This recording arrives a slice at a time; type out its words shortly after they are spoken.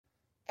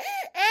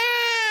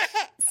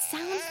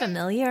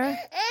familiar?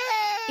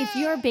 If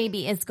your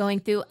baby is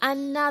going through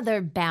another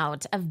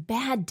bout of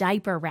bad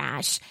diaper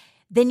rash,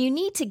 then you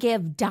need to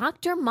give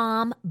Dr.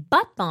 Mom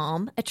Butt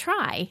Balm a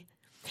try.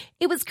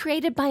 It was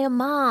created by a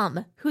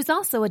mom who's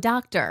also a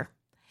doctor.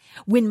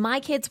 When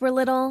my kids were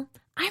little,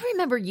 I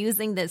remember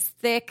using this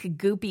thick,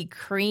 goopy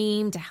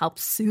cream to help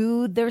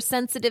soothe their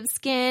sensitive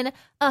skin.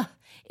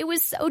 It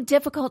was so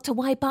difficult to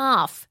wipe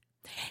off.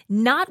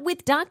 Not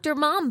with Dr.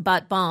 Mom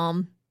Butt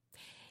Balm.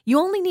 You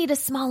only need a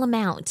small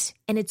amount,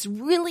 and it's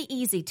really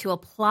easy to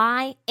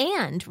apply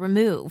and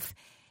remove.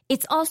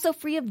 It's also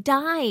free of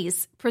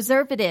dyes,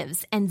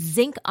 preservatives, and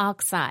zinc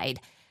oxide,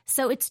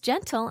 so it's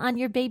gentle on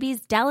your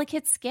baby's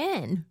delicate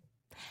skin.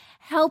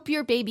 Help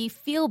your baby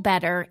feel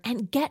better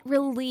and get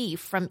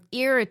relief from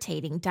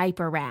irritating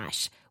diaper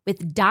rash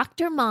with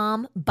Dr.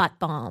 Mom Butt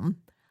Balm.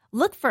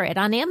 Look for it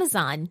on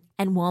Amazon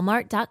and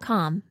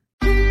Walmart.com.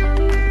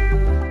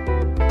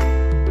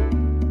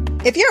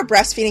 If you're a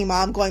breastfeeding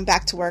mom going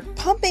back to work,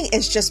 pumping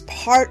is just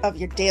part of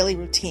your daily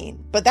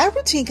routine. But that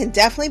routine can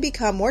definitely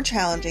become more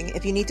challenging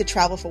if you need to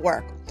travel for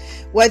work.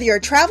 Whether you're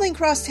traveling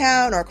across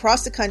town or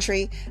across the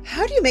country,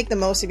 how do you make the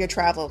most of your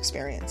travel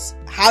experience?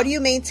 How do you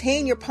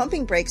maintain your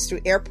pumping breaks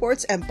through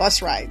airports and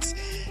bus rides?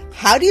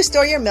 How do you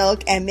store your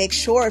milk and make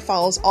sure it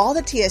follows all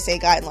the TSA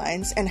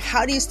guidelines? And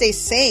how do you stay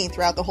sane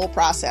throughout the whole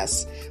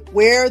process?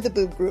 We're the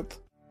Boob Group.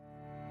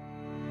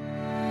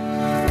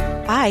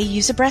 I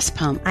use a breast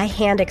pump. I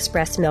hand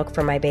express milk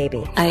for my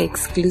baby. I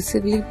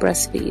exclusively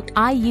breastfeed.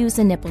 I use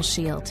a nipple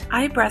shield.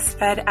 I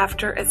breastfed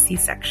after a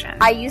C-section.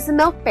 I use a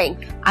milk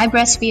bank. I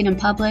breastfeed in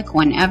public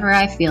whenever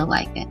I feel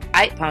like it.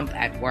 I pump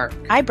at work.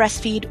 I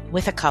breastfeed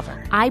with a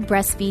cover. I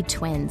breastfeed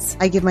twins.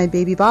 I give my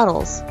baby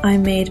bottles. I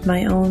made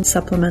my own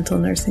supplemental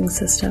nursing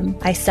system.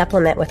 I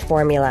supplement with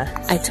formula.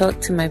 I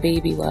talk to my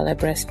baby while I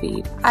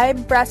breastfeed.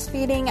 I'm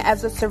breastfeeding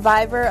as a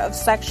survivor of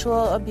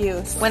sexual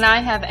abuse. When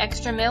I have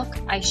extra milk,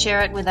 I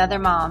share it with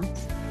other moms.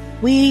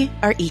 We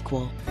are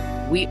equal.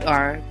 We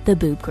are the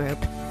Boob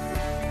Group.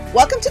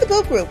 Welcome to the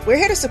Boob Group. We're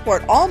here to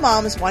support all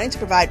moms wanting to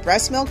provide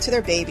breast milk to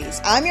their babies.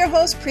 I'm your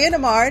host, Priya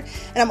Namard,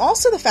 and I'm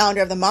also the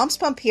founder of the Moms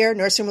Pump Here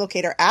Nursery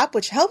Locator app,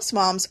 which helps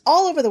moms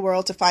all over the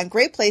world to find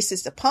great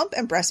places to pump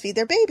and breastfeed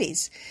their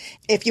babies.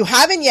 If you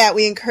haven't yet,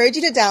 we encourage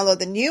you to download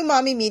the new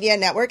Mommy Media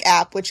Network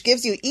app, which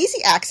gives you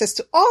easy access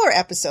to all our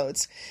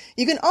episodes.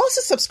 You can also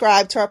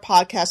subscribe to our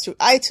podcast through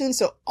iTunes,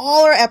 so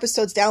all our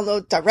episodes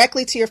download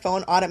directly to your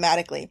phone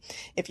automatically.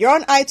 If you're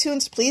on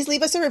iTunes, please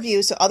leave us a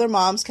review so other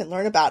moms can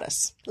learn about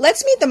us.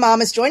 Let's meet the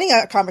mom is joining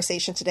our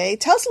conversation today.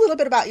 Tell us a little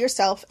bit about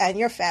yourself and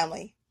your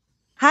family.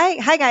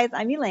 Hi guys.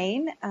 I'm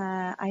Elaine.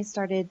 I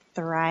started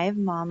Thrive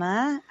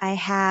Mama. I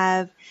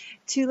have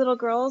 2 little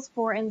girls,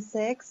 4 and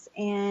 6.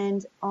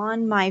 And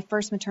on my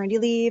first maternity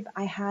leave,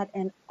 I had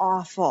an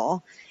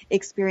awful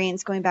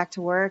experience going back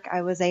to work.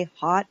 I was a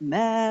hot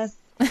mess.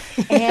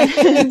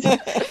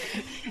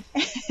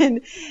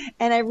 And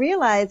I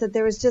realized that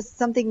there was just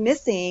something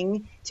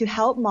missing to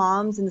help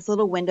moms in this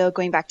little window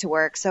going back to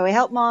work. So I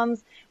help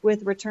moms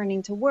with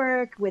returning to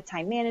work, with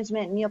time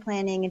management, meal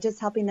planning, and just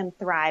helping them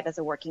thrive as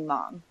a working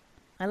mom.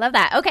 I love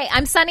that. Okay,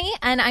 I'm Sunny,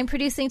 and I'm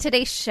producing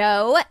today's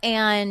show.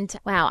 And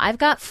wow, I've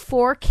got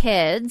 4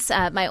 kids.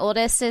 My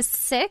oldest is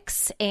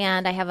 6,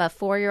 and I have a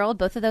 4-year-old.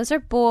 Both of those are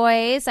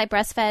boys. I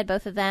breastfed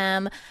both of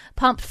them,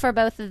 pumped for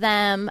both of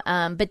them,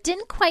 but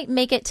didn't quite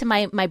make it to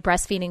my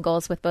breastfeeding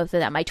goals with both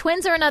of them. My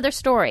twins are another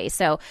story.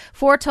 So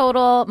 4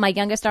 total. My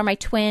youngest are my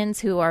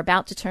twins, who are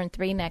about to turn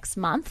 3 next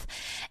month.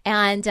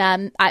 And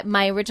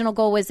my original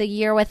goal was a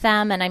year with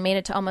them, and I made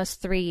it to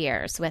almost 3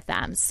 years with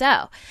them.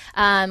 So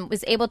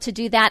was able to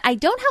do that. I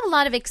don't have a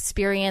lot of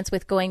experience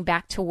with going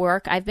back to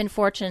work. I've been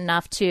fortunate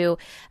enough to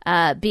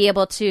be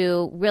able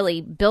to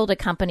really build a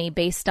company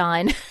based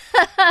on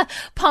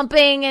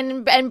pumping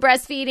and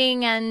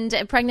breastfeeding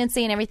and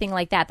pregnancy and everything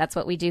like that. That's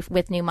what we do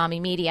with New Mommy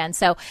Media. And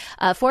so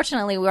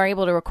fortunately, we were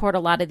able to record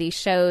a lot of these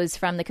shows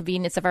from the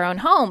convenience of our own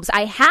homes.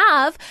 I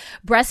have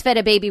breastfed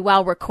a baby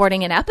while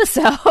recording an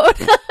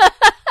episode.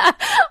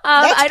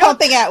 That's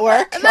pumping at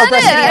work.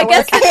 I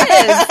guess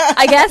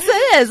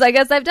it is. I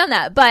guess I've done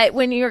that. But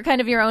when you're kind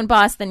of your own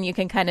boss, then you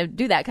can kind of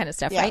do that kind of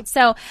stuff, right?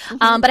 So,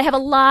 but I have a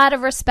lot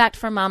of respect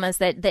for mamas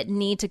that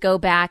need to go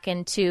back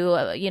into,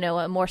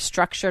 a more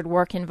structured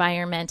work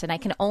environment. And I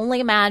can only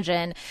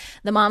imagine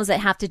the moms that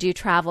have to do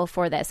travel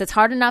for this. It's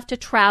hard enough to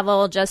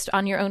travel just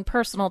on your own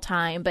personal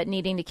time, but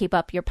needing to keep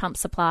up your pump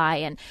supply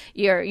and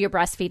your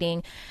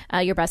breastfeeding,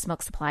 your breast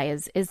milk supply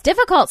is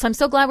difficult. So I'm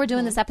so glad we're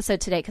doing this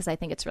episode today because I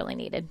think it's really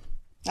needed.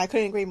 I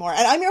couldn't agree more.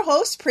 And I'm your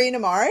host, Priya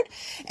Namard,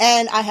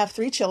 and I have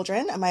 3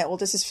 children. My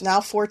oldest is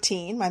now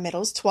 14, my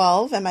middle is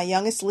 12, and my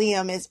youngest,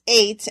 Liam, is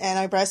 8, and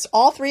I breast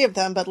all 3 of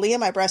them, but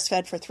Liam I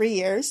breastfed for 3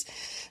 years.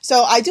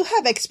 So I do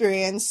have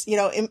experience,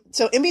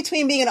 in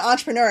between being an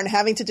entrepreneur and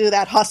having to do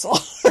that hustle.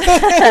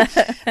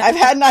 I've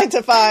had 9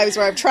 to 5s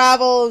where I've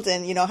traveled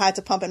and, had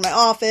to pump in my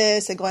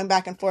office and going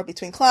back and forth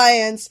between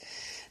clients.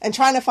 and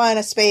trying to find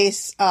a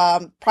space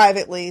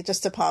privately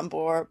just to pump,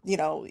 or,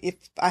 if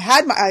I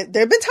had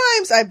there have been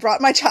times I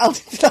brought my child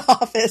into the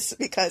office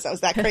because I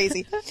was that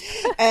crazy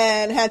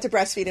and had to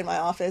breastfeed in my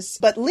office.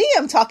 But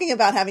Liam, talking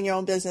about having your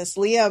own business,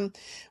 Liam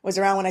was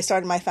around when I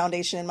started my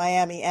foundation in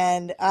Miami,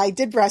 and I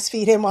did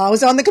breastfeed him while I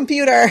was on the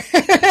computer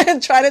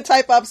and try to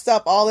type up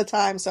stuff all the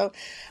time. So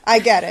I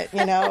get it,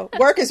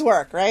 work is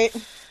work, right?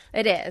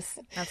 It is.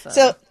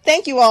 Absolutely. So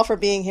thank you all for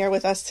being here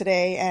with us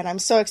today, and I'm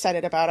so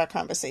excited about our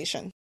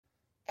conversation.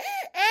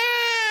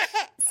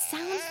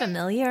 Sounds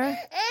familiar?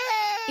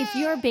 If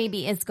your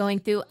baby is going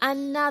through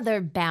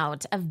another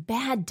bout of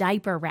bad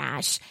diaper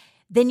rash,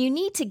 then you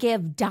need to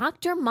give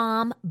Dr.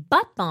 Mom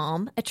Butt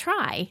Balm a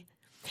try.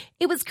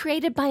 It was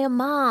created by a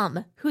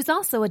mom who's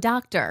also a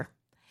doctor.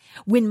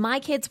 When my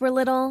kids were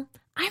little,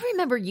 I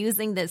remember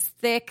using this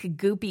thick,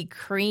 goopy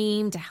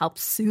cream to help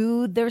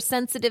soothe their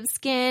sensitive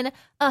skin.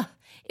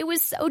 It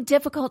was so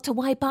difficult to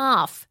wipe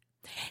off.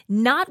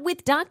 Not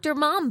with Dr.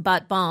 Mom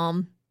Butt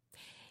Balm.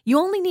 You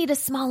only need a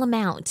small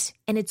amount,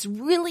 and it's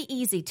really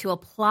easy to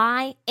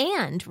apply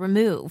and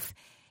remove.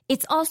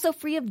 It's also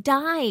free of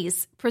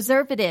dyes,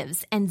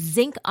 preservatives, and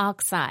zinc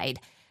oxide,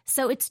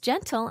 so it's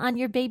gentle on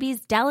your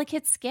baby's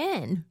delicate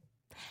skin.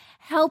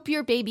 Help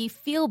your baby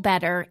feel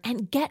better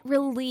and get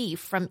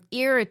relief from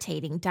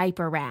irritating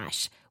diaper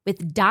rash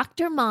with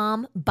Dr.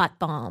 Mom Butt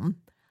Balm.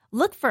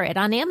 Look for it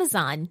on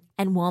Amazon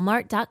and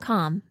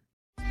Walmart.com.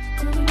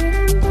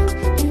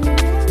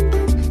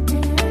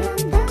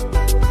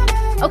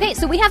 Okay,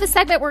 so we have a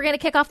segment we're going to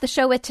kick off the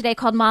show with today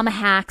called Mama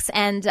Hacks,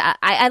 and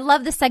I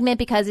love this segment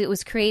because it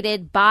was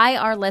created by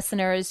our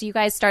listeners. You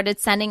guys started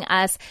sending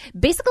us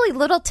basically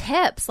little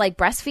tips, like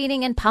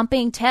breastfeeding and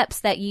pumping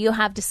tips that you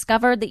have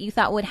discovered that you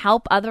thought would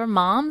help other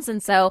moms,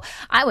 and so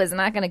I was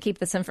not going to keep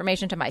this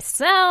information to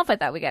myself. I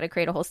thought we got to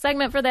create a whole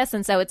segment for this,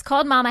 and so it's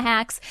called Mama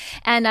Hacks,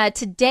 and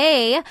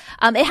today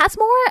it has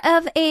more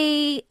of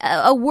a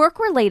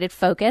work-related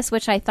focus,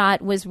 which I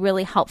thought was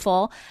really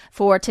helpful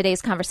for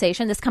today's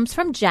conversation. This comes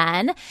from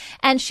Jen.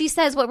 And she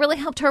says what really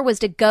helped her was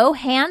to go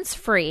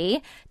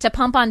hands-free, to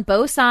pump on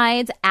both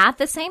sides at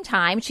the same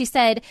time. She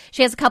said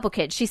she has a couple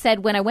kids. She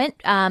said, when I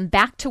went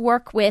back to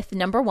work with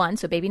number one,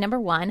 so baby number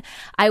one,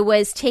 I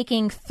was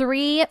taking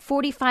 3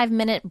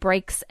 45-minute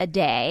breaks a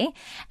day.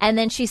 And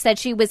then she said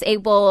she was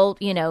able,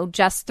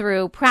 just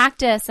through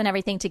practice and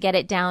everything, to get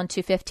it down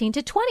to 15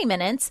 to 20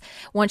 minutes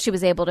once she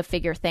was able to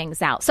figure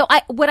things out. So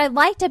what I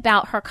liked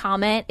about her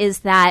comment is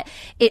that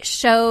it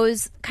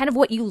shows kind of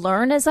what you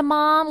learn as a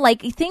mom.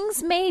 Like,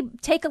 things may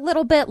take a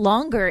little bit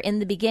longer in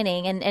the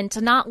beginning, and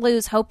to not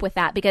lose hope with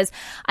that, because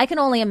I can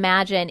only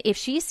imagine if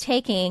she's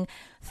taking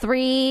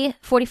 3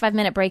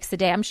 45-minute breaks a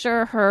day, I'm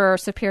sure her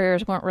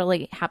superiors weren't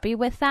really happy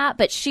with that,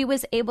 but she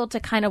was able to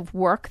kind of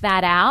work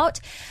that out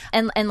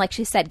and like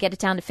she said, get it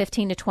down to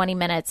 15 to 20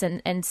 minutes.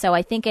 And so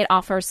I think it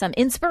offers some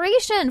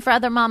inspiration for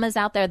other mamas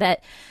out there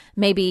that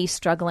may be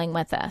struggling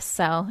with this.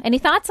 So any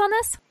thoughts on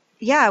this?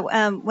 Yeah,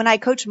 when I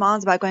coach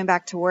moms about going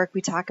back to work, we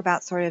talk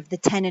about sort of the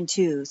 10 and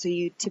 2. So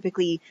you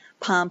typically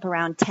pump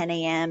around 10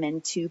 a.m.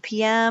 and 2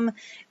 p.m.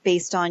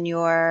 based on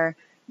your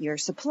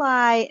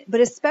supply.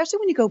 But especially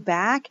when you go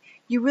back,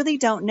 you really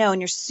don't know,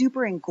 and you're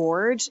super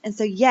engorged. And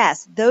so,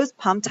 yes, those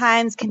pump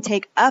times can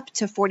take up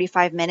to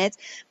 45 minutes,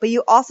 but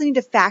you also need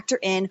to factor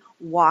in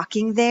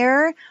walking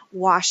there,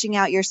 washing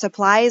out your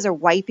supplies, or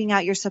wiping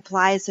out your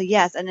supplies. So,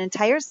 yes, an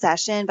entire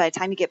session by the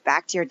time you get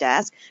back to your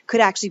desk could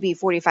actually be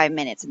 45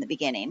 minutes in the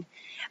beginning.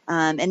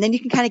 And then you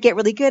can kind of get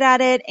really good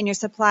at it, and your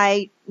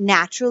supply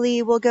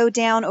naturally will go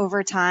down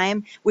over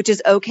time, which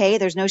is okay.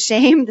 There's no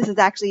shame. This is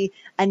actually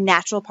a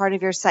natural part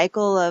of your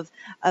cycle of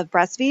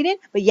breastfeeding.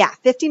 But yeah,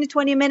 15 to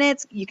 20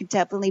 minutes, you can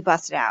definitely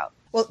bust it out.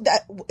 Well,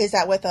 is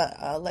that with an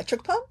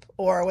electric pump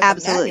or with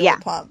Absolutely, a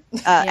manual pump?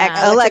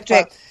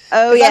 Electric. Pump.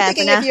 Oh, yeah. I'm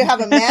thinking if you have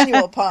a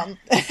manual pump,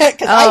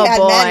 because I had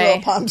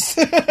manual pumps.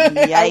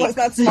 I was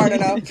not smart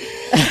enough.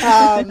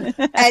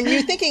 And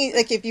you're thinking,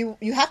 like, if you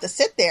have to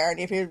sit there, and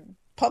if you're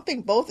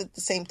pumping both at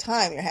the same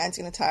time, your hand's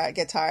going to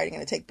get tired, you're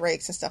going to take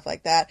breaks and stuff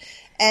like that.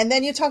 And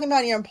then you're talking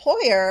about your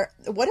employer.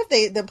 What if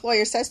the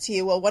employer says to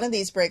you, well, one of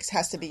these breaks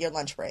has to be your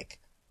lunch break?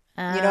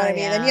 You know what I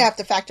mean? Yeah. Then you have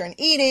to factor in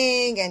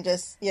eating and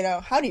just,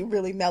 how do you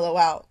really mellow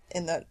out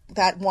in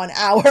that 1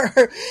 hour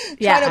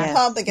trying to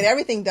pump and get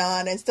everything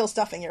done and still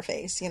stuffing your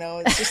face?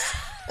 It's just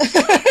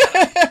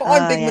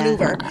one big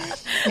maneuver.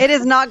 It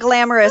is not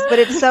glamorous, but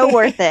it's so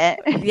worth it.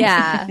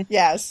 Yeah.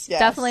 Yes.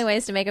 Definitely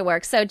ways to make it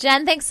work. So,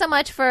 Jen, thanks so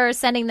much for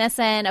sending this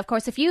in. Of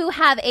course, if you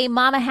have a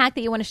mama hack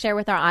that you want to share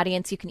with our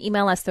audience, you can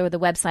email us through the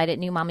website at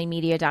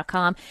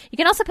newmommymedia.com. You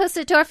can also post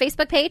it to our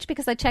Facebook page,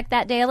 because I check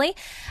that daily.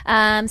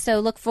 So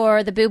look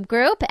for the Boob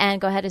Group and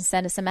go ahead and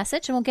send us a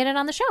message, and we'll get it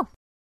on the show.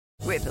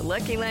 With the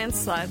Lucky Land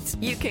Slots,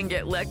 you can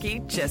get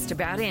lucky just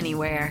about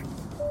anywhere.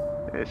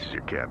 This is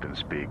your captain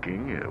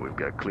speaking. We've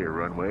got clear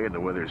runway and the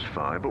weather's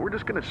fine, but we're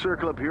just going to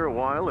circle up here a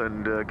while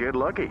and get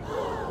lucky.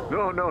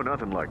 No,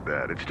 nothing like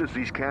that. It's just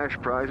these cash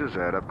prizes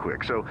add up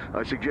quick. So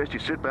I suggest you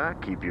sit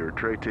back, keep your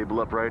tray table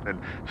upright,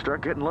 and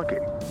start getting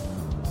lucky.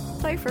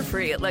 Play for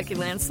free at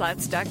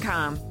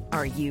LuckyLandSlots.com.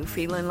 Are you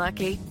feeling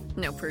lucky?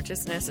 No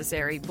purchase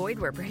necessary. Void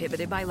where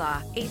prohibited by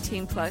law.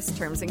 18 plus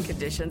terms and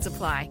conditions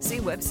apply. See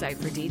website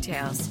for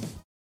details.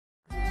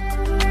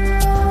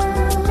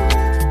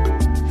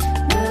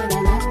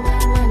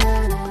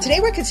 Today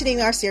we're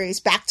continuing our series,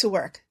 Back to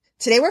Work.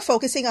 Today we're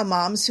focusing on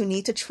moms who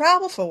need to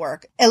travel for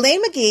work.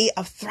 Elaine McGee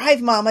of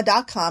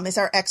ThriveMama.com is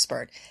our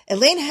expert.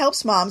 Elaine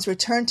helps moms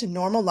return to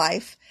normal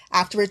life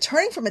after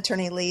returning from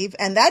maternity leave,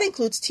 and that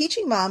includes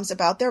teaching moms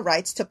about their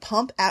rights to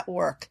pump at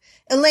work.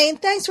 Elaine,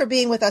 thanks for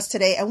being with us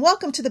today, and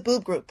welcome to the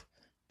Boob Group.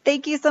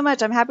 Thank you so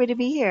much. I'm happy to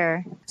be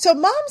here. So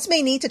moms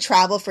may need to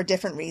travel for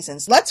different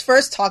reasons. Let's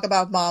first talk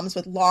about moms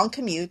with long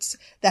commutes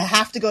that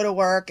have to go to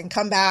work and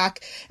come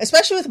back,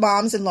 especially with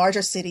moms in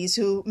larger cities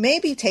who may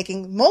be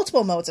taking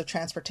multiple modes of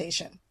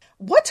transportation.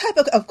 What type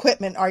of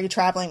equipment are you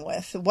traveling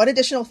with? What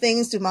additional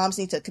things do moms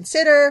need to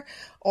consider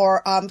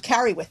or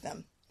carry with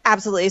them?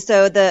 Absolutely.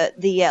 So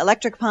the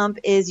electric pump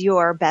is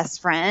your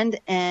best friend.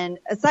 And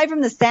aside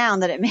from the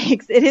sound that it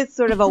makes, it is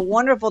sort of a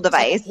wonderful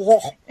device. Pretty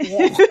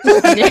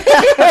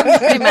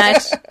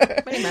much.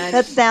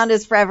 That sound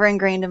is forever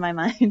ingrained in my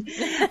mind.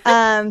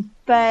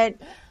 But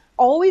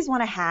always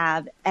want to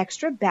have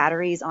extra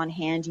batteries on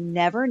hand. You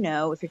never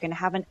know if you're going to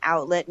have an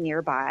outlet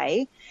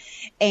nearby.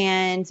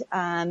 And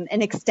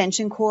an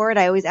extension cord.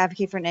 I always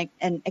advocate for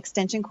an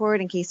extension cord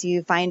in case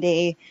you find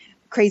a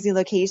crazy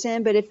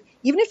location. But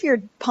even if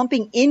you're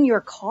pumping in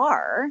your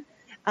car,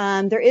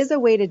 there is a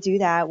way to do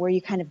that where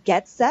you kind of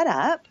get set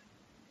up.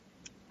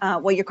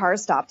 Your car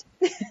is stopped.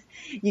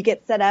 You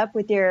get set up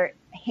with your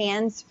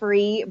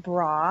hands-free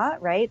bra,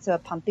 right? So a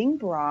pumping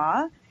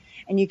bra,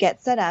 and you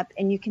get set up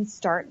and you can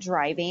start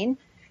driving.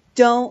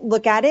 Don't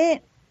look at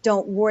it.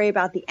 Don't worry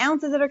about the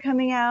ounces that are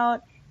coming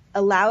out.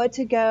 Allow it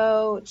to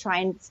go. Try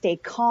and stay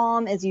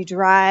calm as you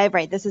drive,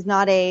 right? This is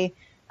not a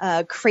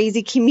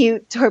crazy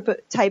commute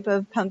type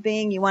of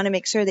pumping. You want to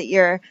make sure that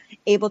you're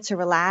able to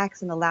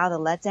relax and allow the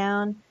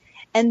letdown.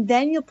 And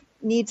then you'll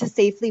need to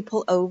safely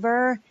pull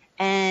over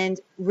and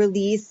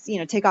release,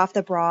 take off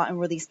the bra and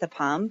release the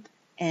pump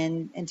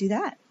and do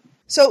that.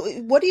 So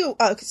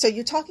so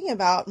you're talking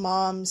about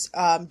moms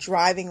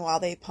driving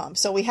while they pump.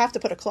 So we have to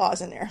put a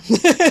clause in there.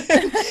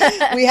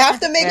 We have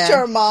to make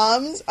sure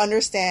moms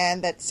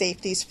understand that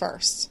safety's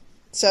first.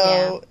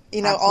 So,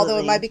 although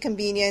it might be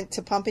convenient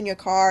to pump in your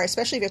car,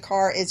 especially if your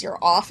car is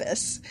your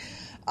office,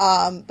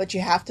 but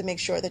you have to make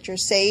sure that you're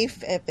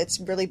safe. If it's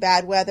really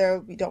bad weather,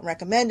 we don't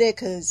recommend it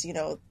because,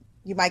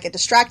 you might get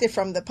distracted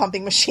from the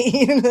pumping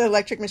machine, the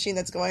electric machine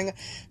that's going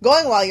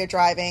while you're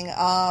driving.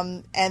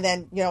 And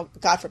then,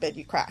 God forbid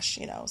you crash,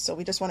 So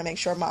we just want to make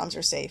sure moms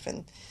are safe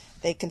and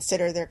they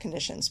consider their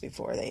conditions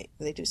before they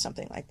do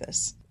something like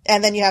this.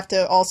 And then you have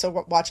to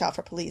also watch out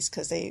for police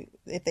because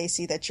if they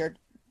see that you're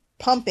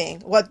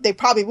pumping, they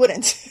probably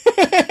wouldn't.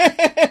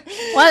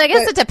 Well, I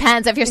guess it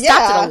depends if you're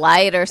stopped at a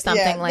light or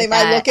something like that.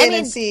 They might look in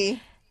and see.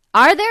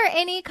 Are there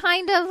any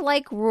kind of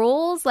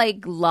rules,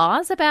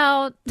 laws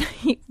about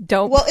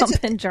don't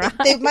pump and drive?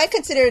 They might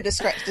consider it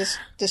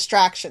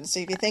distraction.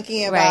 So if you're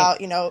thinking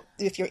about,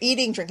 if you're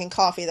eating, drinking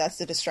coffee, that's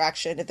the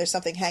distraction. If there's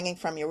something hanging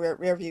from your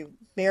rear view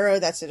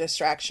mirror, that's a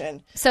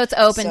distraction. So it's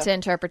open to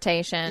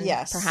interpretation.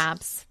 Yes.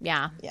 Perhaps.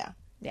 Yeah. So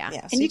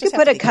and you could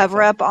put a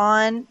cover up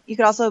on. You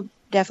could also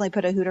definitely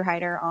put a hooter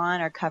hider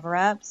on or cover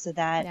up so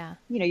that,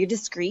 you're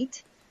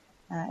discreet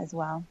as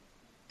well.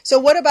 So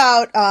what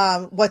about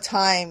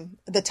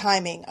the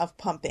timing of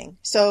pumping?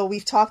 So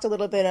we've talked a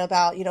little bit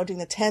about, doing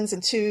the 10s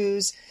and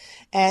 2s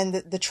and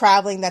the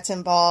traveling that's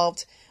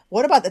involved.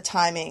 What about the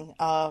timing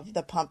of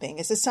the pumping?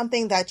 Is this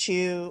something that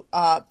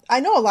I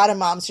know a lot of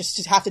moms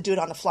just have to do it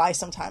on the fly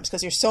sometimes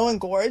because you're so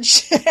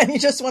engorged and you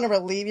just want to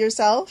relieve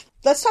yourself.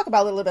 Let's talk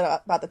about a little bit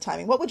about the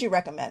timing. What would you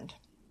recommend?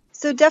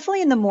 So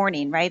definitely in the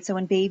morning, right? So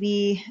when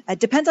baby, it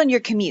depends on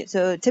your commute.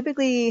 So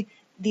typically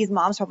these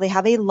moms probably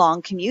have a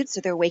long commute, so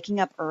they're waking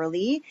up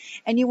early,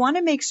 and you want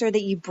to make sure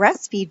that you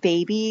breastfeed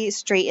baby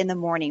straight in the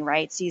morning,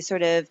 right? So you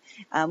sort of,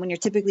 when you're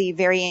typically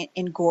very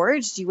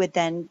engorged, you would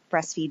then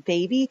breastfeed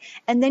baby,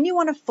 and then you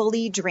want to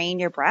fully drain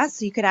your breast.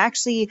 So you could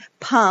actually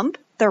pump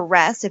the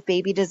rest if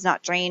baby does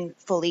not drain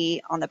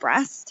fully on the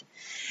breast.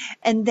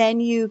 And then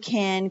you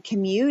can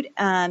commute.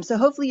 So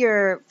hopefully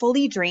you're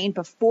fully drained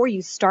before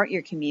you start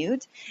your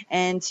commute,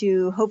 and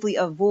to hopefully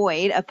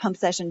avoid a pump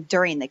session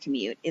during the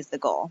commute is the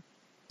goal.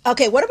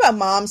 Okay, what about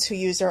moms who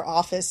use their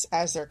office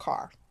as their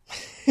car?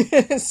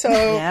 I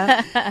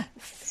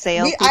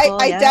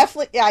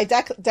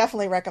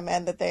definitely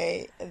recommend that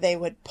they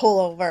would pull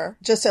over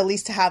just at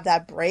least to have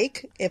that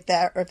break if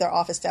their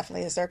office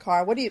definitely is their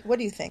car. What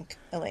do you think,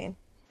 Elaine?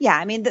 Yeah,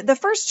 I mean, the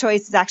first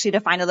choice is actually to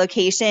find a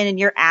location, and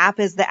your app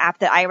is the app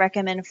that I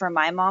recommend for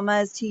my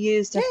mamas to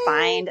use to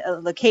find a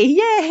location.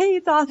 Yay,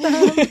 it's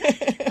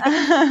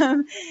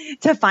awesome.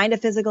 To find a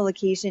physical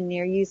location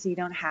near you so you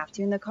don't have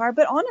to in the car.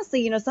 But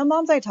honestly, some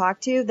moms I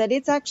talk to that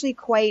it's actually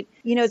quite,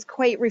 it's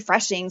quite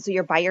refreshing. So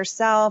you're by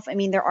yourself. I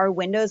mean, there are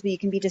windows, but you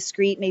can be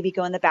discreet, maybe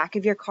go in the back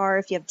of your car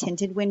if you have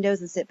tinted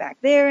windows and sit back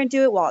there and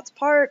do it while it's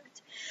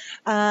parked.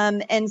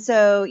 And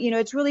so,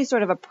 it's really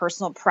sort of a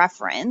personal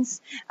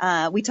preference.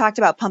 We talked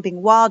about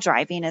pumping while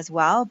driving as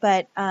well,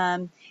 but,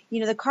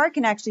 the car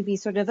can actually be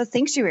sort of a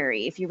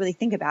sanctuary if you really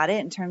think about it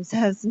in terms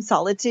of some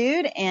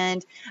solitude,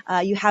 and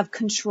you have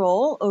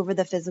control over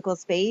the physical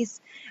space.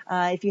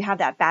 If you have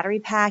that battery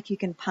pack, you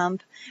can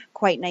pump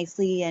quite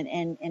nicely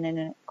and in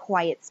a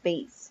quiet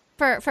space.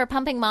 For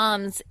pumping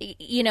moms,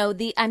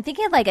 I'm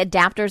thinking of like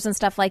adapters and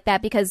stuff like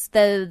that, because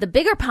the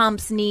bigger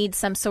pumps need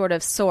some sort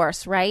of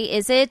source, right?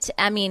 Is it?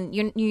 I mean,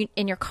 you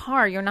in your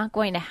car, you're not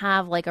going to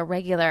have like a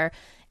regular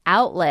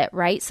outlet,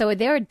 right? So are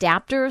there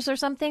adapters or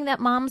something that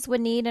moms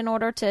would need in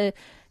order to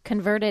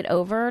convert it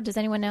over? Does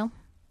anyone know?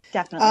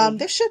 Definitely.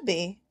 There should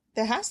be.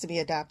 There has to be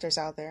adapters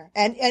out there.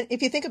 And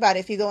if you think about it,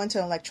 if you go into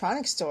an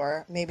electronics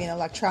store, maybe an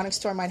electronics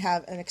store might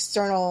have an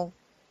external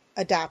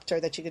adapter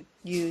that you could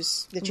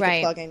use, that you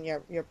could plug in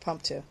your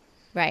pump to.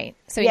 Right.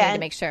 So you need to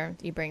make sure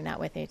you bring that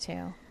with you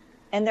too.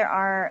 And there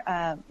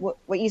are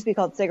what used to be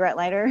called cigarette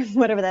lighter,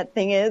 whatever that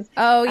thing is.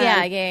 Oh,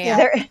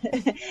 yeah.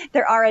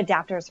 There are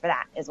adapters for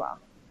that as well.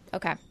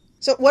 Okay.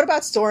 So what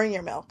about storing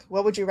your milk?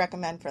 What would you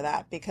recommend for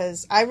that?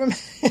 Because I remember,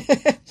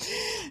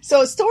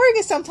 so storing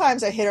is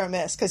sometimes a hit or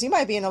miss, because you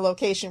might be in a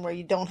location where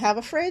you don't have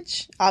a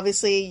fridge.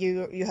 Obviously,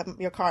 you have,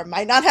 your car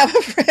might not have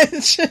a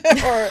fridge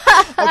or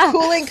a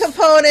cooling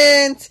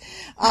component.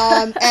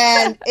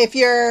 And if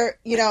you're,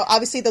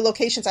 obviously the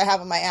locations I have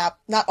on my app,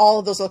 not all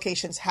of those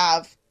locations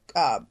have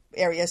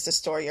areas to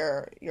store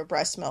your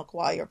breast milk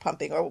while you're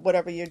pumping or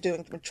whatever you're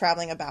doing,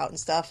 traveling about and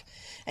stuff,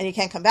 and you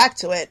can't come back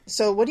to it.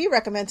 So what do you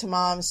recommend to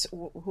moms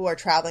who are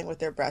traveling with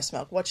their breast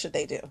milk? What should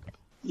they do?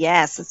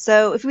 Yes.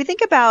 So if we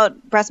think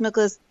about breast milk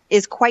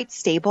is quite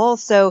stable.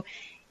 So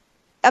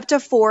up to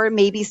 4,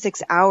 maybe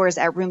 6 hours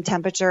at room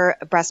temperature,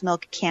 breast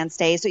milk can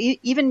stay. So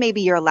even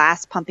maybe your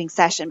last pumping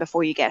session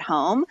before you get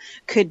home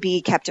could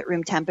be kept at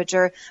room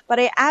temperature. But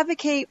I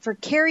advocate for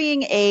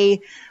carrying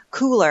a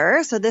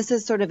cooler. So this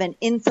is sort of an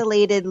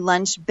insulated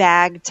lunch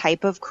bag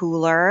type of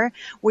cooler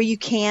where you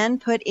can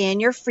put in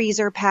your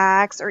freezer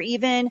packs, or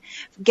even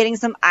getting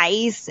some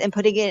ice and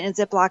putting it in a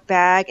Ziploc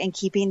bag and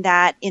keeping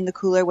that in the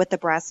cooler with the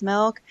breast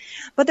milk.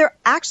 But they're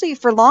actually,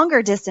 for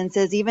longer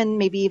distances,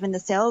 maybe even the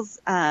sales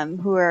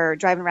who are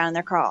driving around in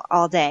their car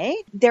all day,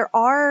 there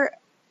are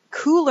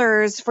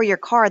coolers for your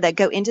car that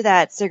go into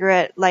that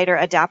cigarette lighter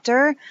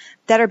adapter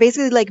that are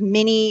basically like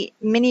mini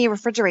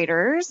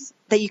refrigerators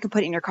that you can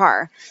put in your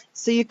car.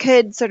 So you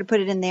could sort of put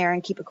it in there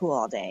and keep it cool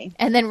all day.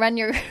 And then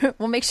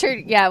we'll make sure,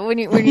 when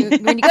you go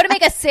to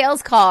make a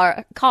sales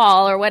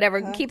call or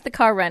whatever, keep the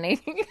car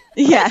running.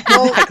 Yeah,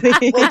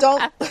 exactly. Well,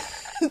 don't.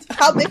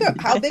 How big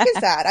is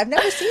that? I've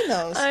never seen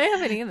those. I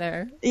haven't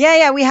either.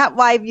 Yeah, we have.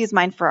 Well, I've used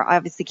mine for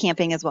obviously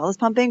camping as well as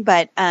pumping,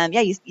 but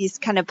you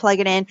kind of plug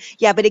it in.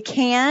 Yeah, but it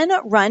can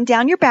run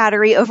down your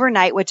battery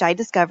overnight, which I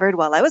discovered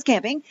while I was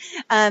camping.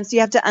 So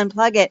you have to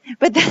unplug it.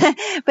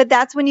 But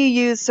that's when you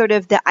use sort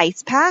of the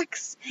ice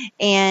packs,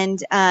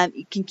 and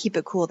you can keep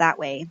it cool that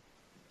way.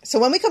 So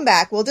when we come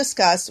back, we'll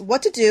discuss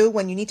what to do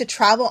when you need to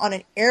travel on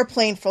an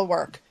airplane for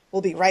work.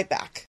 We'll be right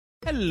back.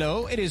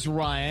 Hello, it is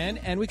Ryan,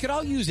 and we could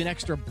all use an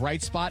extra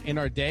bright spot in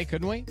our day,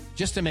 couldn't we?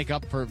 Just to make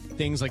up for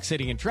things like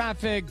sitting in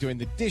traffic, doing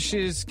the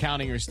dishes,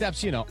 counting your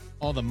steps,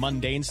 all the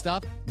mundane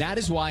stuff. That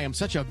is why I'm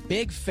such a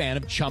big fan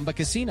of Chumba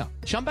Casino.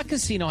 Chumba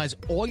Casino has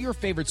all your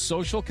favorite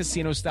social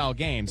casino-style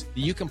games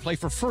that you can play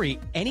for free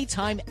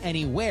anytime,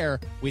 anywhere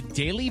with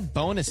daily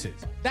bonuses.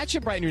 That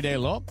should brighten your day a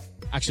little.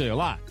 Actually, a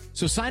lot.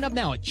 So sign up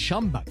now at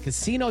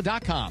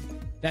ChumbaCasino.com.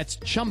 That's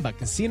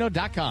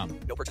ChumbaCasino.com.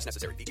 No purchase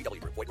necessary.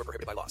 VGW Group. Void where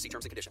prohibited by law. See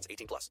terms and conditions.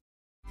 18+.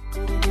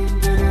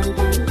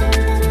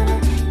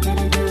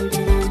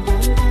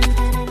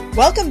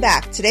 Welcome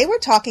back. Today we're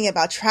talking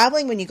about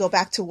traveling when you go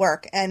back to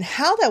work and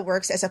how that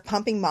works as a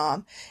pumping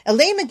mom.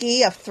 Elaine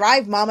McGee of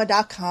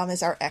ThriveMama.com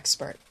is our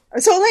expert.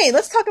 So Elaine,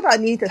 let's talk about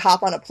needing to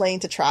hop on a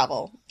plane to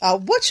travel.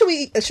 What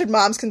should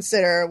moms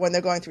consider when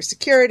they're going through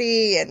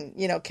security and,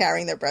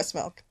 carrying their breast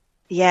milk?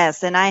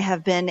 Yes, and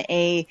I've done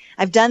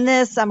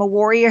this. I'm a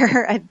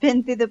warrior. I've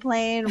been through the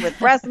plane with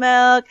breast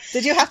milk.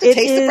 Did you have to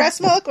taste the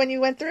breast milk when you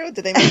went through?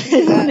 Did they make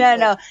you do that?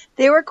 No.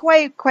 They were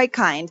quite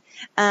kind.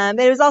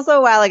 It was also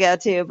a while ago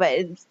too,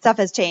 but stuff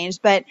has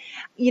changed. But,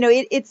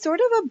 it's sort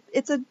of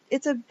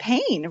it's a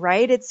pain,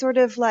 right? It's sort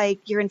of like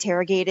you're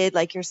interrogated,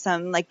 like you're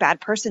some like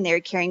bad person there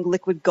carrying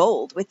liquid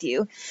gold with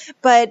you.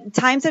 But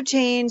times have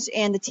changed,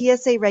 and the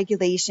TSA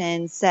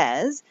regulation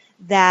says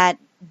that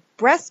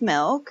breast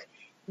milk,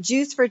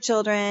 juice for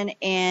children,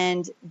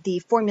 and the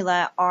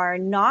formula are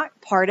not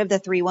part of the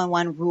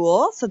 311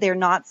 rule. So they're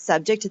not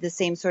subject to the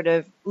same sort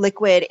of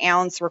liquid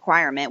ounce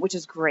requirement, which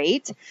is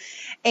great.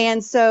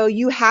 And so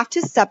you have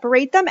to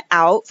separate them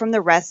out from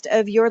the rest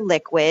of your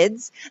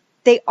liquids.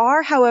 They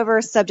are,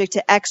 however, subject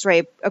to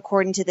X-ray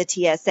according to the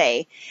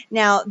TSA.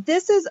 Now,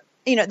 this is,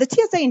 the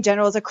TSA in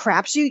general is a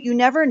crapshoot. You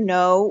never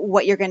know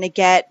what you're going to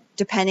get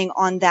depending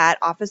on that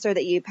officer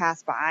that you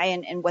pass by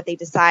and what they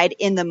decide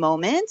in the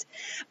moment.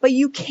 But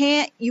you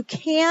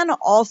can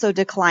also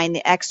decline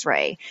the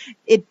x-ray.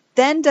 It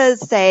then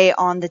does say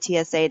on the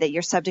TSA that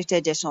you're subject to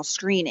additional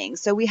screening.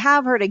 So we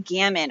have heard a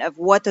gamut of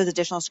what those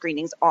additional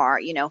screenings are.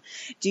 You know,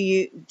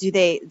 do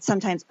they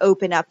sometimes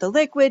open up the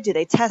liquid? Do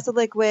they test the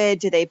liquid?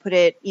 Do they put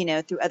it, you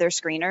know, through other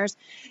screeners?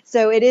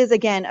 So it is,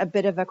 again, a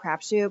bit of a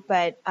crapshoot,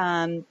 but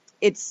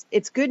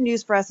it's good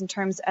news for us in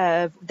terms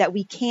of that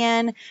we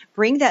can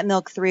bring that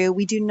milk through.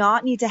 We do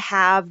not need to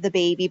have the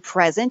baby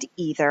present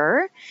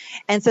either.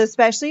 And so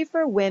especially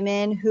for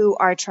women who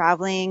are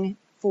traveling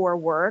for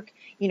work,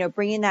 you know,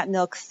 bringing that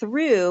milk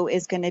through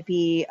is going to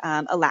be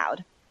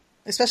allowed.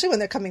 Especially when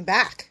they're coming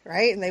back,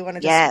 right? And they want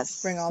to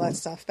just bring all that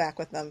stuff back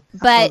with them.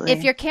 But Absolutely.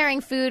 If you're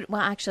carrying food,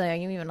 well, actually, are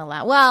you even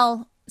allowed?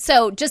 Well,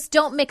 so just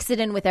don't mix it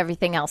in with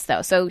everything else,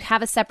 though. So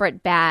have a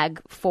separate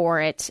bag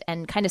for it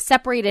and kind of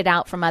separate it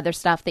out from other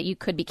stuff that you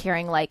could be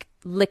carrying, like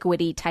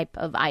liquidy type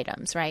of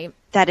items, right?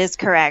 That is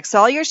correct. So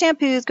all your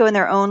shampoos go in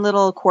their own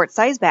little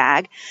quart-size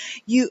bag.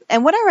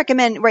 And what I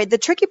recommend, right, the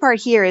tricky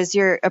part here is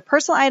a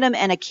personal item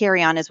and a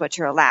carry-on is what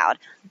you're allowed.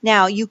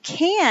 Now, you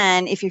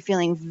can, if you're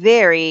feeling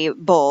very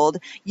bold,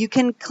 you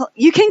can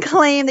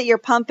claim that your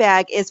pump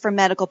bag is for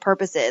medical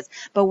purposes.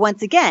 But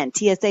once again,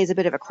 TSA is a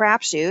bit of a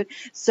crapshoot.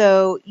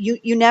 So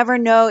you never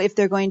know if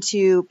they're going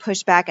to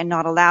push back and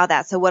not allow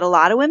that. So what a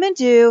lot of women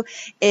do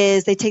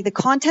is they take the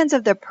contents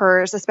of their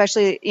purse,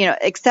 especially, you know,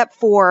 except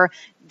for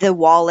the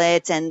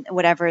wallet and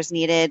whatever is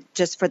needed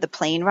just for the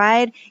plane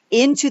ride,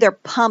 into their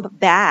pump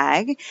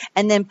bag,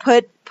 and then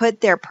put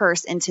their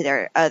purse into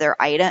their other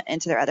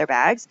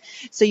bags.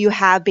 So you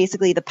have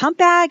basically the pump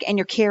bag and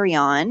your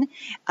carry-on,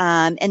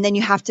 and then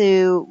you have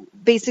to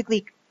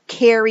basically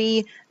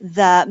carry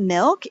the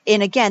milk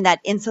in, again,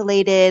 that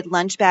insulated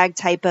lunch bag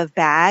type of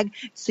bag,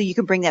 so you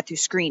can bring that through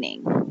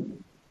screening.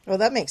 Well,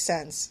 that makes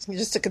sense.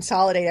 Just to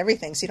consolidate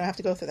everything so you don't have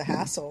to go through the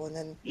hassle and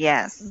then.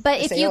 Yes.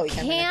 But if you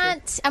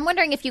can't, I'm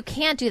wondering if you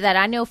can't do that.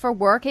 I know for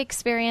work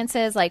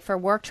experiences, like for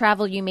work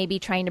travel, you may be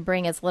trying to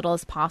bring as little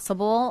as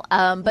possible.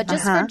 But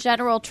just for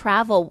general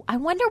travel, I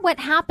wonder what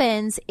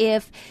happens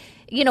if,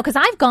 you know, because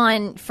I've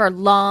gone for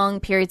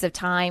long periods of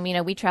time. You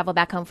know, we travel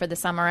back home for the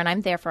summer and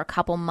I'm there for a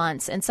couple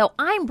months. And so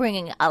I'm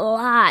bringing a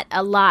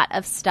lot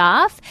of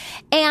stuff.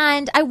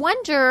 And I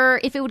wonder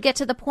if it would get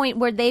to the point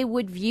where they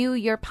would view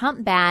your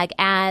pump bag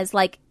as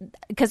like,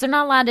 because they're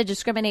not allowed to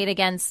discriminate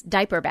against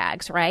diaper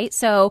bags, right?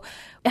 So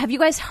have you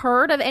guys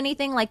heard of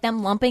anything like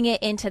them lumping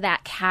it into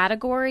that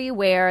category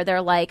where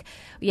they're like,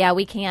 yeah,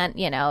 we can't,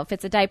 you know, if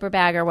it's a diaper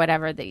bag or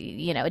whatever,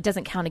 you know, it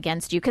doesn't count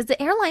against you? Because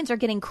the airlines are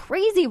getting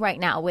crazy right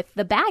now with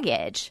the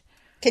baggage.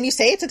 Can you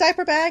say it's a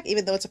diaper bag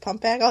even though it's a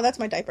pump bag? Oh, that's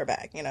my diper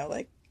bag, you know,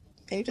 like.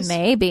 Can you just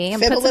maybe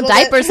and put some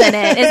diapers in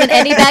it? Isn't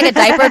any bag a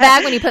diaper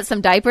bag when you put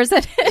some diapers in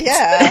it?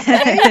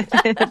 Yeah,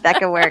 right? That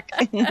could work.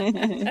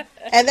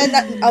 And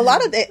then a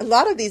lot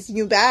of these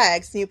new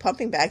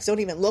pumping bags don't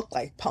even look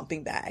like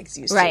pumping bags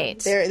used right.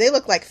 to. They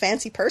look like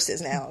fancy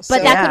purses now.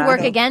 But that could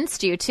work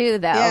against you too,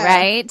 though,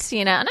 right?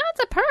 You know, no,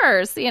 it's a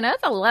purse. You know,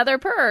 it's a leather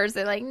purse.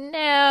 They're like,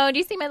 no, do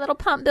you see my little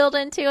pump built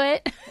into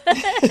it?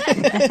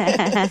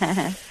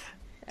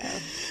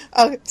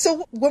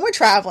 So when we're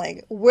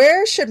traveling,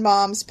 where should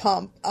moms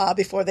pump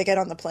before they get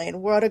on the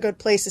plane? What are good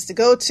places to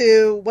go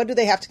to? What do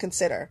they have to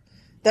consider?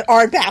 That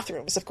aren't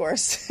bathrooms, of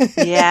course.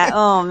 Yeah.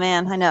 Oh,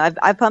 man. I know.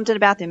 I've pumped in a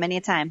bathroom many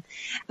a time.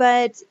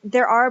 But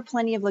there are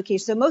plenty of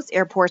locations. So most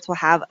airports will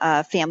have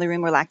a family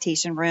room or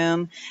lactation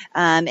room.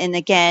 And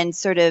again,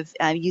 sort of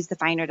use the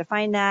finder to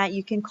find that.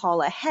 You can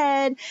call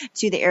ahead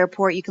to the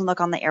airport. You can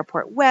look on the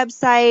airport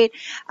website.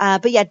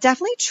 But yeah,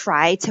 definitely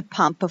try to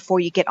pump before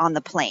you get on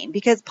the plane,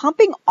 because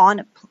pumping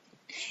on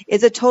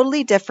is a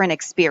totally different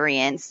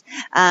experience.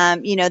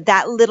 You know,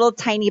 that little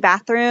tiny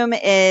bathroom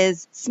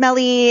is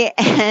smelly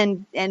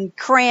and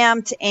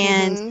cramped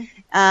and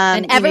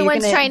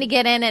everyone's trying to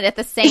get in it at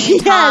the same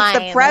time. Yes,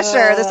 the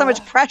pressure. There's so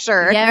much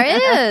pressure.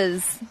 There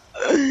is.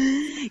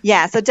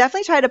 Yeah, so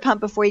definitely try to pump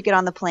before you get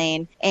on the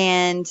plane.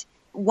 And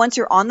once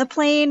you're on the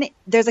plane,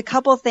 there's a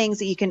couple of things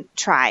that you can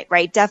try,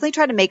 right? Definitely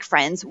try to make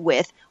friends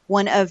with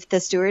one of the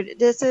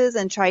stewardesses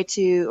and try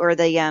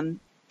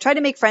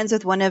to make friends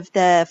with one of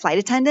the flight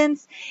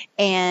attendants,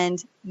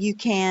 and you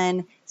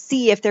can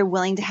see if they're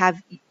willing to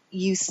have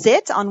you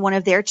sit on one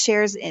of their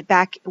chairs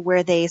back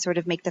where they sort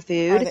of make the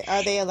food.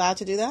 Are they allowed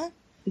to do that?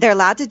 They're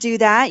allowed to do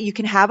that. You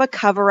can have a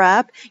cover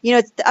up. You know,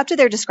 it's up to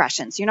their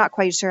discretion. So you're not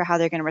quite sure how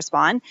they're going to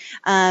respond.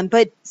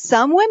 But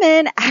some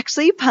women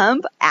actually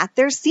pump at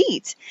their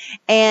seat.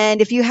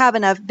 And if you have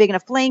big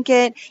enough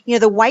blanket, you know,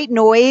 the white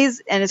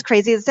noise, and as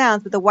crazy as it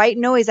sounds, but the white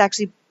noise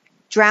actually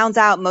drowns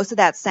out most of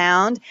that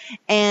sound.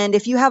 And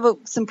if you have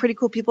some pretty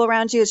cool people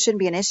around you, it shouldn't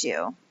be an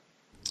issue.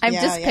 I'm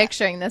just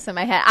picturing this in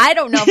my head. I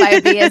don't know if I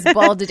would be as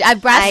bold to do. I've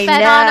breastfed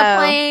on a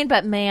plane,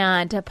 but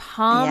man, to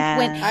pump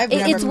when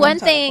it's one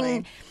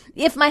thing.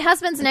 if my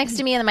husband's next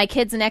to me and my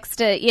kid's next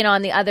to,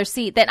 on the other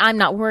seat, then I'm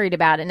not worried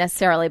about it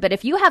necessarily. But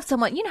if you have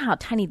someone, you know how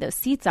tiny those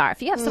seats are.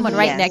 If you have someone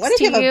right next what if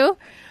to you have you, a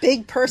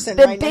big person,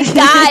 the right big next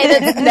guy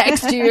that's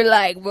next to you, you're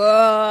like,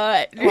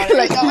 what? You're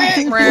like,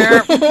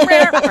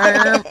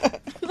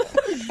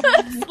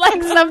 it's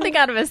like something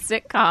out of a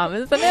sitcom,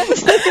 isn't it?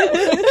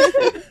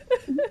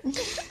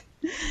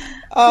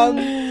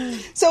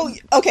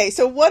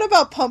 So what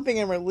about pumping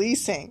and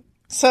releasing?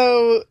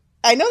 So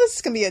I know this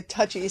is going to be a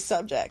touchy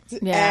subject.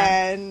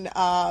 Yeah. And,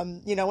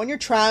 when you're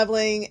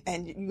traveling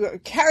and you're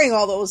carrying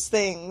all those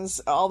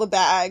things, all the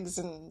bags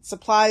and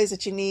supplies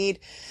that you need,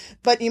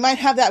 but you might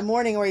have that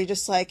morning where you're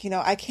just like,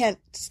 I can't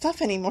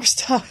stuff any more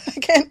stuff. I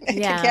can't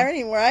carry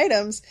any more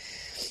items.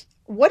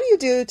 What do you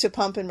do to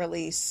pump and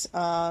release?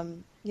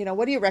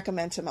 What do you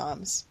recommend to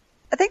moms?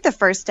 I think the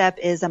first step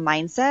is a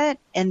mindset,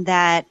 and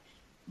that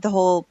the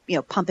whole,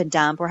 pump and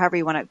dump, or however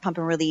you want to pump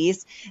and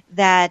release,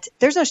 that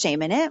there's no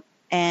shame in it.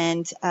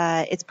 And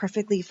it's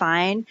perfectly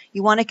fine.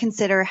 You want to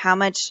consider how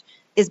much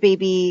is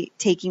baby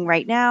taking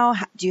right now?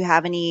 Do you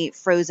have any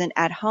frozen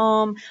at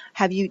home?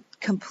 Have you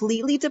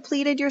completely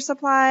depleted your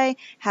supply?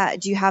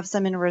 Do you have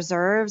some in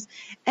reserves?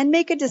 And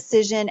make a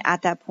decision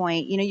at that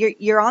point.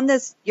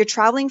 You're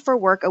traveling for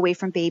work away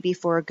from baby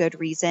for a good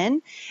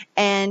reason.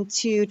 And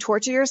to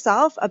torture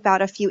yourself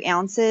about a few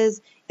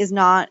ounces is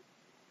not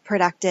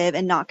productive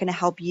and not going to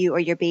help you or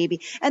your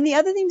baby. And the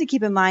other thing to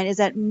keep in mind is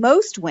that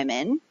most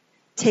women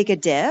take a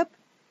dip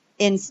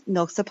in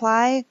milk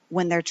supply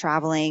when they're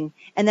traveling,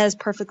 and that is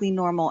perfectly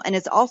normal. And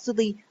it's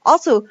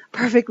also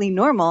perfectly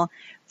normal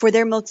for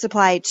their milk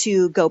supply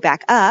to go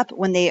back up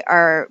when they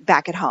are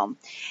back at home.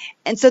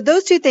 And so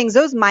those two things,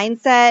 those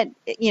mindset,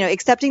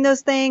 accepting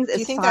those things is fine. Do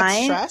you think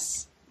that's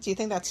stress? Do you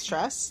think that's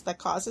stress that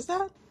causes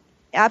that?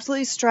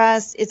 Absolutely.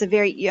 Stress is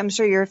I'm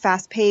sure you're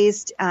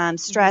fast-paced,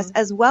 stress,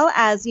 as well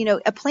as,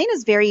 a plane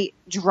is very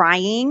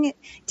drying,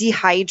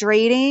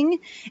 dehydrating,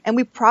 and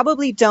we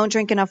probably don't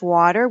drink enough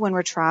water when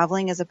we're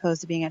traveling as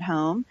opposed to being at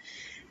home.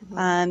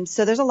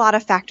 So there's a lot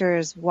of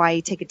factors why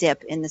you take a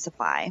dip in the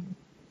supply.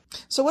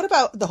 So what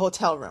about the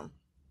hotel room?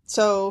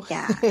 So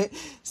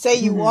say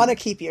you want to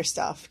keep your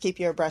stuff, keep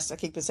your breast, I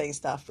keep saying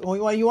stuff.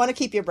 You want to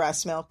keep your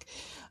breast milk.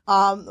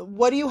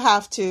 What do you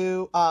have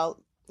to,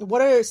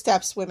 what are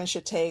steps women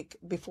should take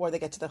before they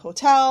get to the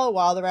hotel?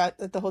 While they're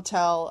at the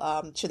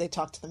hotel, should they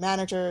talk to the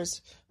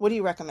managers? What do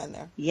you recommend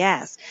there?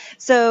 Yes.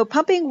 So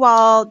pumping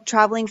while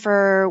traveling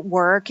for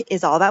work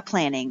is all about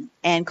planning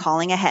and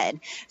calling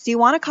ahead. So you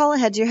want to call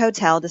ahead to your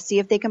hotel to see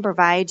if they can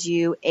provide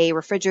you a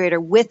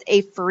refrigerator with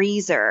a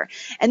freezer.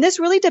 And this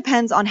really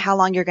depends on how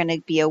long you're going to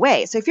be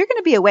away. So if you're going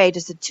to be away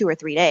just 2 or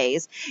 3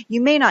 days,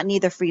 you may not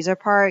need the freezer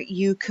part.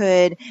 You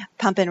could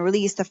pump and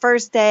release the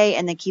first day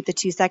and then keep the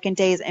 2 second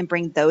days and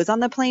bring those on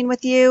the plane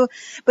with you.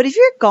 But if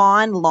you're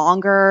gone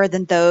longer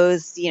than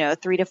those,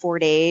 3 to 4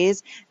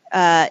 days,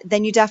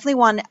 then you definitely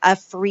want a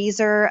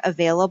freezer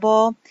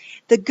available.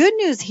 The good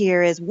news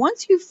here is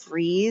once you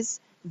freeze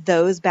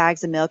those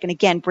bags of milk, and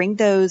again, bring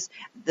those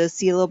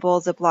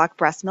sealable Ziploc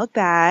breast milk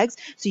bags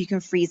so you can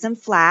freeze them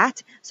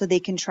flat so they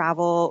can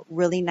travel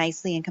really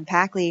nicely and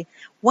compactly.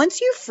 Once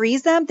you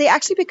freeze them, they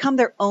actually become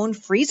their own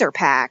freezer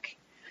pack.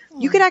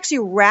 You could actually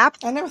wrap.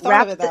 I never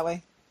thought of it that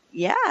way.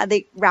 Yeah,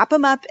 they wrap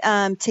them up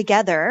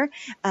together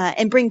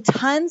and bring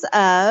tons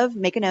of,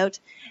 make a note,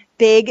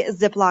 big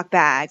Ziploc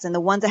bags. And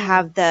the ones that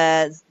have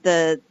the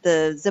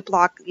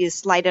Ziploc, you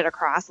slide it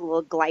across, a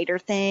little glider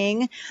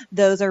thing,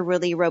 those are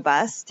really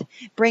robust.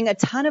 Bring a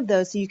ton of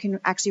those so you can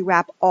actually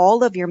wrap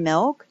all of your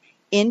milk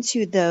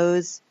into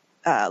those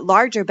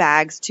larger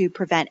bags to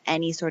prevent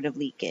any sort of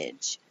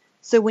leakage.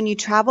 So when you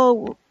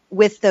travel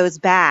with those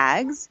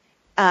bags,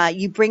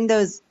 you bring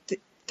those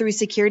through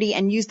security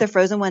and use the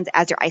frozen ones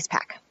as your ice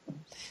pack.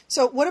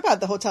 So what about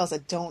the hotels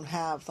that don't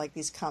have like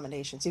these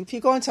accommodations? If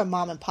you go into a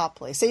mom and pop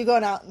place, say you're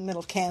going out in the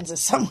middle of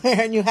Kansas somewhere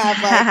and you have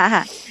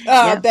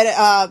like bed,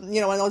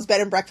 one of those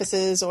bed and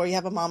breakfasts, or you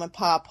have a mom and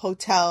pop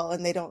hotel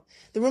and the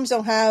rooms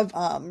don't have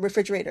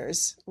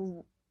refrigerators.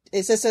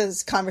 Is this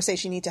a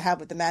conversation you need to have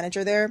with the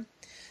manager there?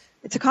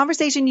 It's a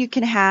conversation you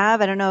can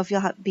have. I don't know if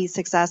you'll be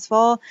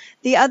successful.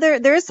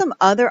 There is some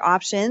other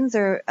options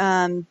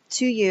to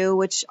you,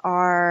 which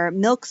are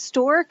Milk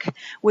Stork,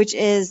 which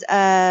is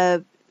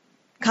a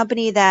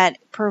company that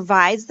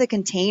provides the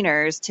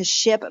containers to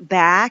ship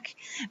back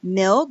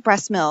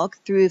breast milk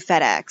through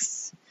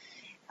FedEx.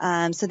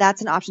 So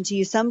that's an option to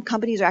use. Some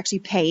companies are actually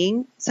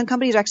paying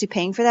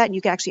for that, and you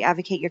can actually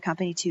advocate your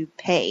company to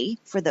pay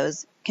for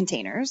those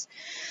containers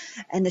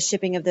and the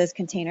shipping of those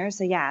containers.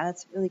 So yeah,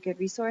 that's a really good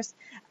resource.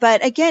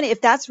 But again, if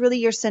that's really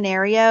your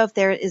scenario, if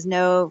there is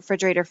no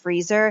refrigerator,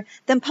 freezer,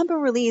 then pump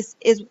and release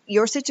is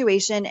your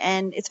situation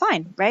and it's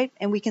fine, right?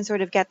 And we can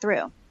sort of get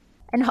through.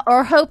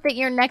 Or hope that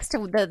you're next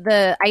to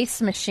the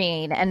ice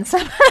machine and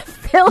somehow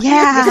fill up your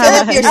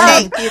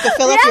sink. You can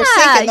fill up your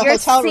sink in the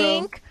hotel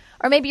room.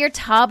 Or maybe your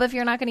tub if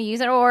you're not going to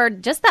use it, or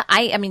just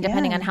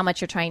depending on how much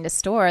you're trying to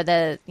store.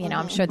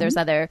 I'm sure there's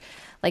other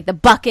like the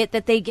bucket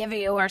that they give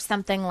you or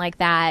something like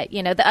that,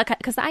 you know,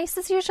 because the ice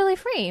is usually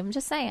free. I'm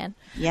just saying.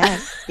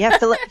 Yes. Yeah.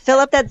 Fill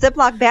up that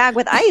Ziploc bag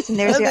with ice, and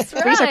there's your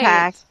freezer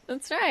pack.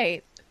 That's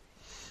right.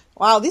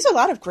 Wow, these are a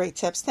lot of great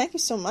tips. Thank you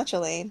so much,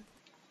 Elaine.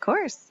 Of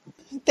course.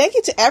 Thank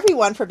you to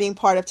everyone for being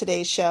part of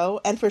today's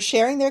show and for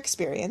sharing their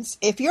experience.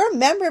 If you're a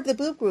member of the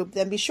Boob Group,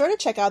 then be sure to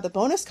check out the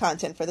bonus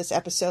content for this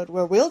episode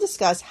where we'll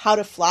discuss how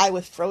to fly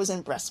with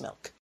frozen breast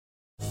milk.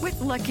 With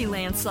Lucky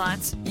Land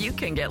Slots, you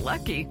can get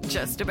lucky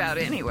just about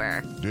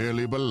anywhere.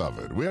 Dearly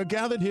beloved, we are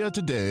gathered here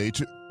today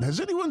to...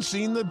 Has anyone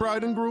seen the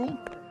bride and groom?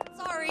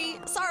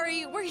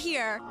 Sorry, we're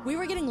here. We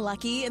were getting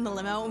lucky in the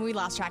limo and we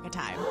lost track of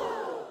time.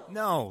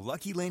 No,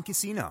 Lucky Land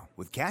Casino,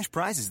 with cash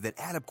prizes that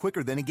add up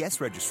quicker than a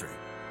guest registry.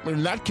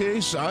 In that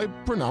case, I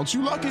pronounce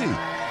you lucky.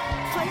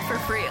 Play for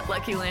free at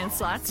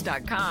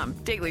LuckyLandSlots.com.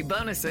 Daily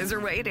bonuses are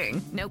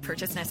waiting. No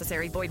purchase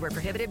necessary. Void where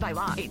prohibited by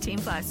law.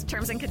 18+.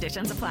 Terms and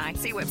conditions apply.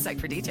 See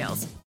website for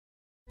details.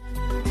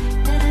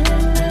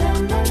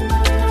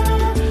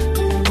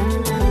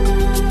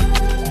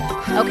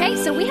 Okay,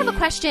 so we have a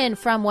question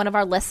from one of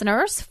our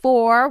listeners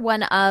for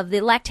one of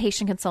the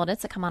lactation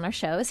consultants that come on our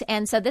shows.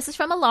 And so this is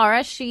from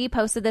Alara. She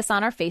posted this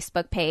on our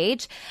Facebook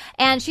page.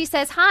 And she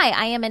says, "Hi,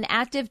 I am an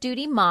active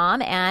duty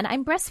mom and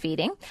I'm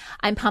breastfeeding.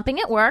 I'm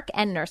pumping at work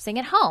and nursing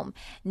at home.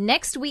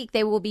 Next week,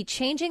 they will be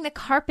changing the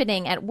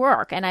carpeting at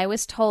work. And I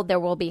was told there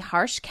will be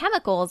harsh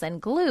chemicals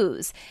and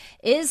glues.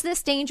 Is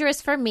this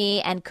dangerous for me?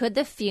 And could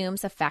the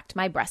fumes affect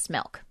my breast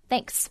milk?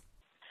 Thanks."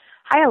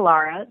 Hi,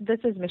 Alara. This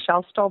is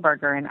Michelle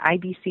Stolberger, an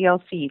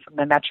IBCLC from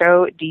the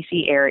Metro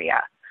DC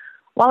area.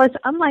 While it's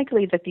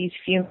unlikely that these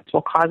fumes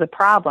will cause a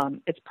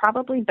problem, it's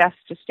probably best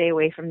to stay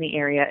away from the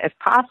area if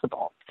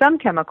possible. Some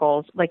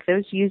chemicals, like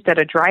those used at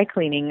a dry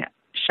cleaning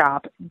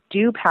shop,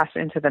 do pass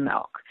into the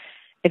milk.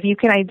 If you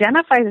can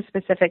identify the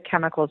specific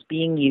chemicals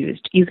being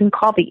used, you can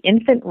call the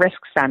Infant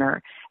Risk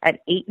Center at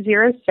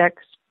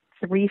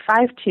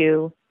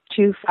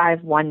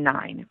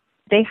 806-352-2519.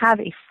 They have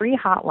a free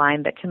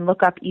hotline that can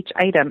look up each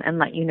item and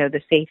let you know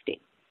the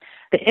safety.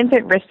 The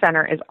Infant Risk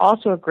Center is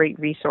also a great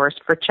resource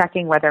for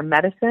checking whether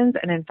medicines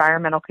and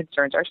environmental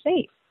concerns are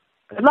safe.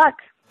 Good luck.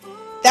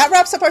 That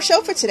wraps up our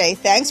show for today.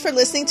 Thanks for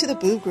listening to the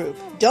Boob Group.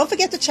 Don't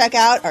forget to check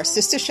out our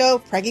sister show,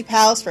 Preggy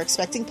Pals for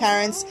expecting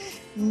parents,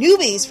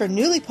 Newbies for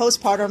newly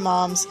postpartum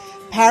moms,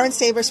 Parent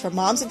Savers for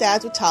moms and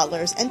dads with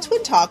toddlers, and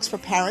Twin Talks for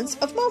parents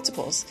of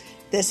multiples.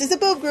 This is the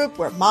Boob Group,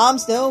 where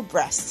moms know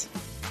breasts.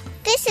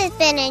 This has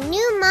been a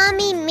New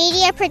Mommy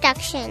Media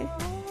production.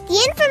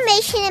 The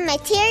information and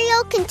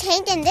material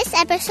contained in this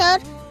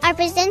episode are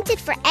presented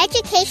for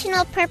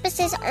educational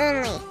purposes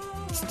only.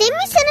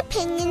 Statements and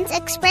opinions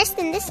expressed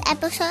in this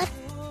episode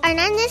are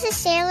not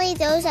necessarily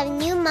those of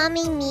New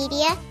Mommy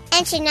Media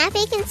and should not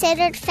be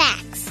considered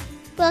facts.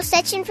 While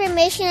such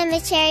information and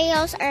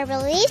materials are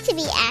believed to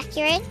be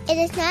accurate, it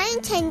is not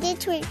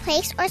intended to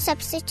replace or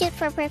substitute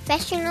for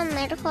professional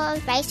medical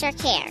advice or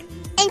care,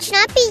 and should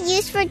not be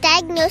used for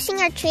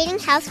diagnosing or treating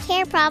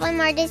healthcare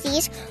problem or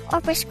disease or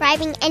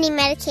prescribing any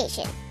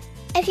medication.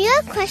 If you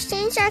have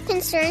questions or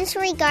concerns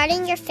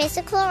regarding your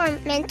physical or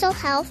mental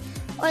health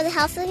or the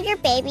health of your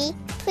baby,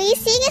 please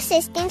seek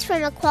assistance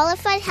from a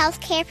qualified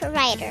healthcare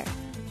provider.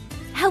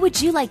 How would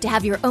you like to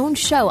have your own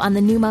show on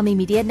the New Mommy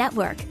Media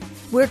Network?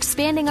 We're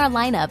expanding our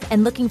lineup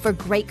and looking for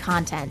great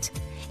content.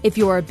 If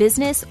you're a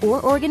business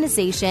or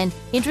organization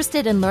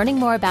interested in learning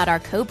more about our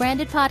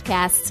co-branded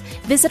podcasts,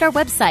 visit our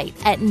website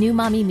at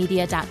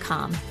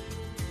newmommymedia.com.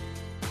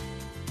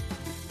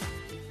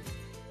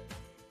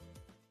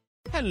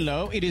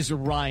 Hello, it is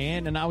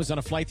Ryan, and I was on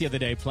a flight the other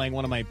day playing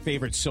one of my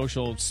favorite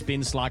social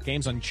spin slot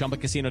games on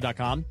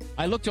ChumbaCasino.com.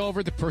 I looked over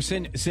at the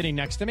person sitting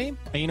next to me,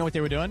 and you know what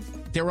they were doing?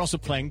 They were also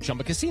playing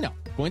Chumba Casino.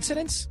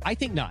 Coincidence? I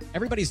think not.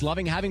 Everybody's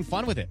loving having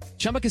fun with it.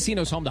 Chumba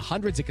Casino is home to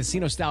hundreds of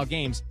casino-style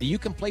games that you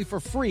can play for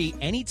free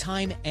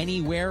anytime,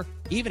 anywhere,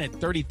 even at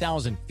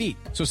 30,000 feet.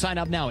 So sign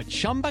up now at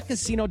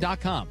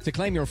ChumbaCasino.com to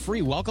claim your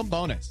free welcome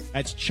bonus.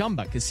 That's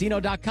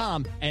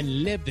ChumbaCasino.com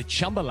and live the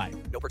Chumba life.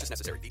 No purchase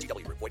necessary.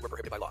 VGW. Void where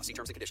prohibited by law. See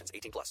terms and conditions.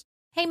 18+.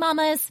 Hey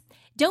mamas,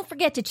 don't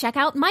forget to check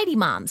out Mighty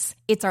Moms.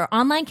 It's our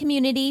online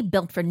community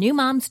built for new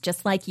moms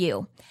just like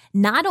you.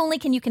 Not only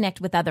can you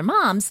connect with other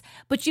moms,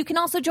 but you can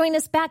also join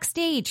us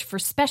backstage for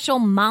special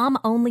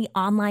mom-only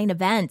online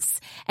events.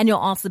 And you'll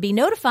also be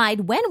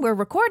notified when we're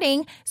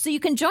recording so you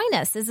can join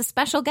us as a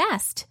special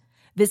guest.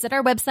 Visit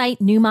our website,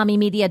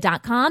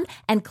 newmommymedia.com,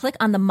 and click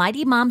on the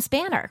Mighty Moms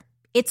banner.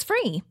 It's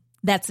free.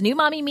 That's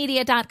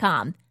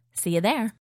newmommymedia.com. See you there.